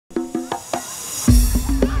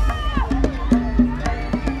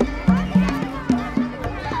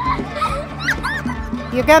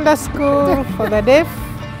Uganda School for the Deaf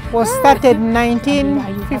was started in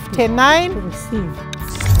 1959.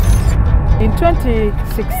 In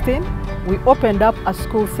 2016, we opened up a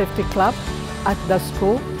school safety club at the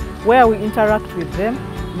school where we interact with them,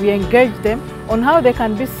 we engage them on how they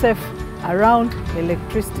can be safe around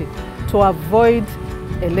electricity to avoid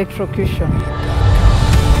electrocution.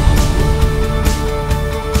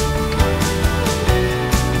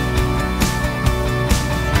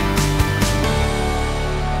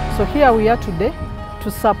 So here we are today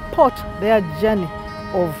to support their journey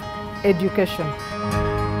of education.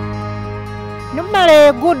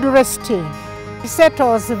 Normally, good resting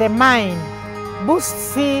settles the mind,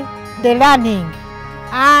 boosts the learning,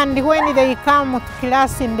 and when they come to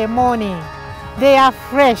class in the morning, they are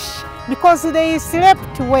fresh because they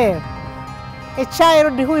slept well. A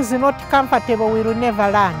child who is not comfortable will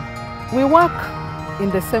never learn. We work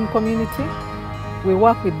in the same community, we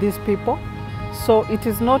work with these people, so it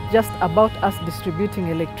is not just about us distributing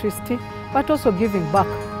electricity, but also giving back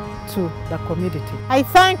to the community. I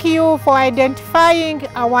thank you for identifying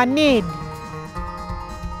our need.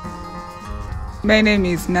 My name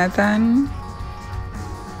is Nathan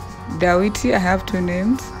Dawiti. I have two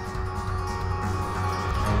names.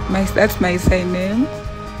 That's my sign name.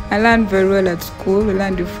 I learned very well at school. We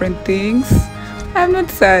learn different things. I'm not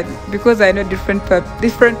sad because I know different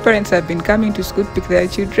parents have been coming to school to pick their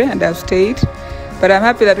children and I've stayed. But I'm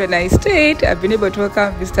happy that when I stayed, I've been able to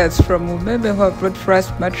welcome visitors from Umeme who have brought for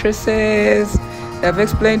us mattresses. They have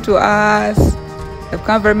explained to us. There have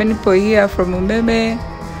come very many people here from Umeme.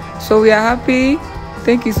 So we are happy.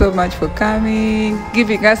 Thank you so much for coming,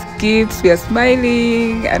 giving us gifts. We are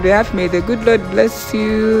smiling and we are happy. May the good Lord bless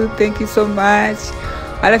you. Thank you so much.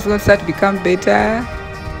 Our life is going to start to become better.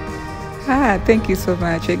 Thank you so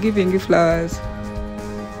much. We're giving you flowers.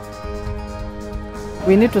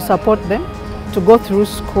 We need to support them to go through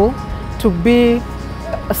school, to be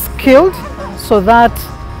skilled so that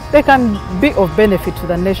they can be of benefit to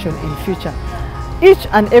the nation in future. Each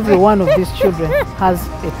and every one of these children has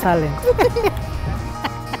a talent.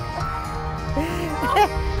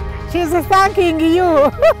 She's thanking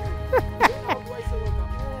you.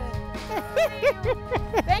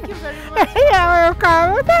 Thank you very much. You're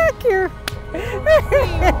welcome. Thank you.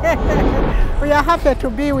 We are happy to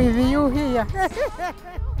be with you here.